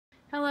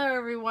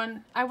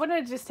everyone. I want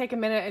to just take a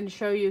minute and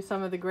show you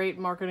some of the great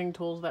marketing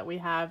tools that we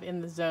have in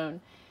the zone.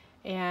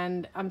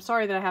 And I'm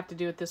sorry that I have to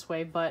do it this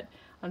way, but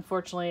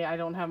unfortunately I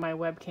don't have my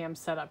webcam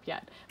set up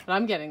yet, but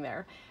I'm getting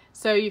there.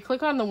 So you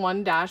click on the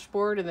one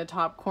dashboard in the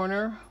top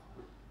corner.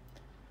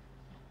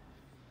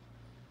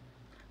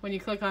 When you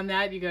click on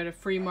that, you go to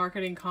free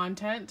marketing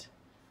content.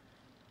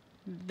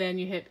 Then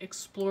you hit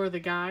explore the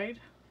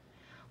guide.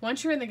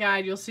 Once you're in the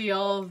guide, you'll see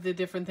all of the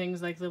different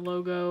things like the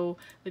logo,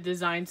 the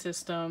design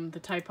system, the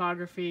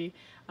typography,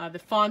 the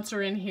fonts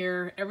are in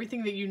here,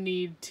 everything that you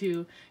need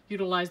to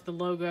utilize the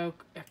logo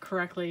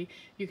correctly.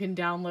 You can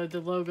download the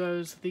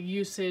logos, the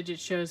usage, it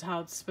shows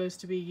how it's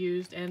supposed to be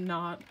used and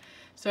not.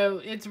 So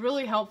it's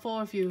really helpful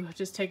if you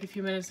just take a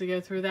few minutes to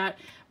go through that.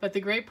 But the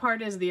great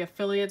part is the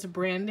affiliates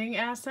branding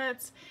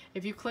assets.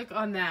 If you click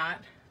on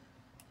that,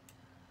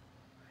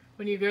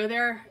 when you go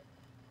there,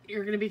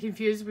 you're going to be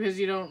confused because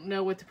you don't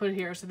know what to put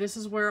here. So this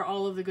is where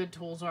all of the good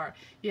tools are.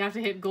 You have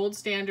to hit gold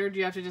standard.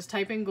 You have to just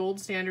type in gold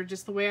standard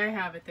just the way I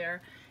have it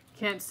there.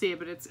 You can't see it,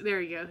 but it's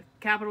there you go.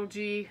 Capital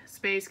G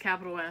space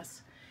capital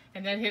S.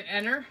 And then hit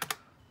enter.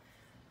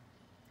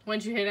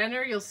 Once you hit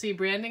enter, you'll see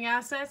branding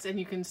assets and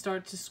you can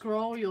start to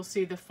scroll. You'll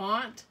see the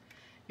font.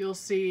 You'll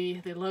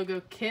see the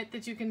logo kit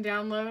that you can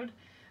download.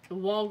 The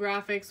wall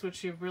graphics,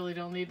 which you really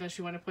don't need unless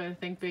you want to put a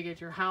Think Big at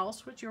your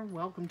house, which you're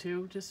welcome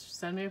to. Just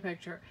send me a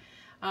picture.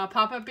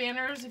 Pop-up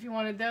banners if you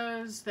wanted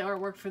those, the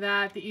artwork for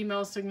that, the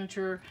email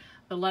signature,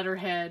 the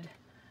letterhead,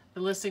 the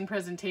listing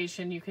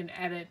presentation you can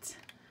edit.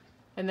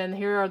 And then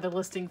here are the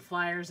listing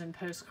flyers and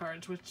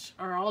postcards, which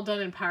are all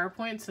done in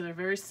PowerPoint, so they're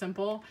very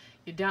simple.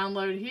 You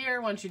download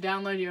here. Once you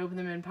download, you open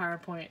them in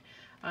PowerPoint.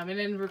 And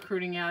in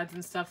recruiting ads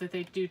and stuff that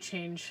they do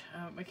change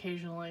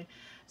occasionally.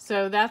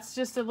 So that's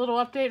just a little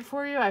update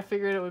for you. I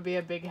figured it would be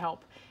a big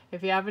help.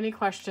 If you have any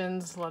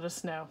questions, let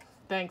us know.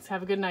 Thanks.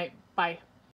 Have a good night. Bye.